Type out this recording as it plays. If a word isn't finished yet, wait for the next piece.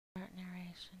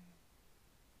Translation.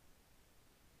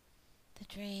 The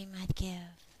dream I'd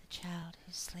give the child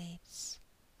who sleeps.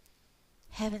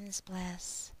 Heaven's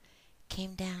bless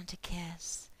came down to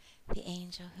kiss the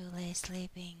angel who lay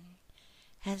sleeping,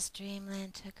 as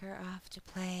dreamland took her off to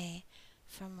play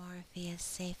for Morpheus'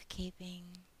 safekeeping.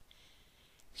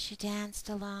 She danced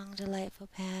along delightful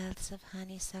paths of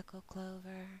honeysuckle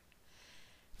clover.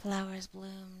 Flowers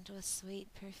bloomed with sweet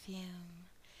perfume.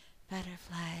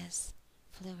 Butterflies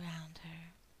flew round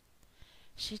her.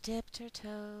 She dipped her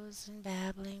toes in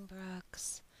babbling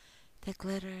brooks that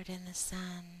glittered in the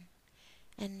sun,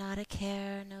 and not a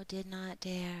care, no, did not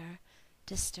dare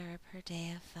disturb her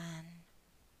day of fun.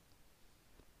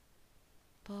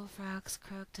 Bullfrogs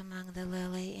croaked among the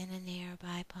lily in a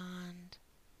nearby pond.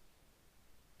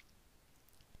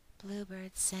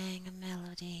 Bluebirds sang a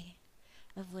melody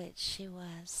of which she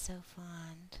was so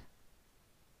fond.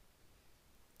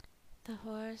 The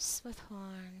horse with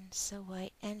horns so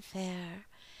white and fair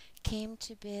came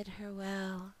to bid her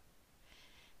well,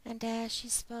 and as she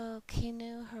spoke he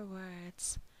knew her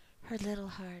words, her little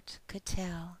heart could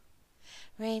tell.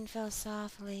 Rain fell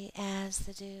softly as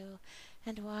the dew,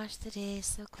 and washed the day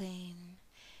so clean.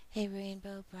 A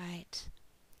rainbow bright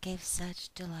gave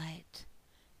such delight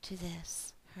to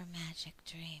this her magic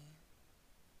dream.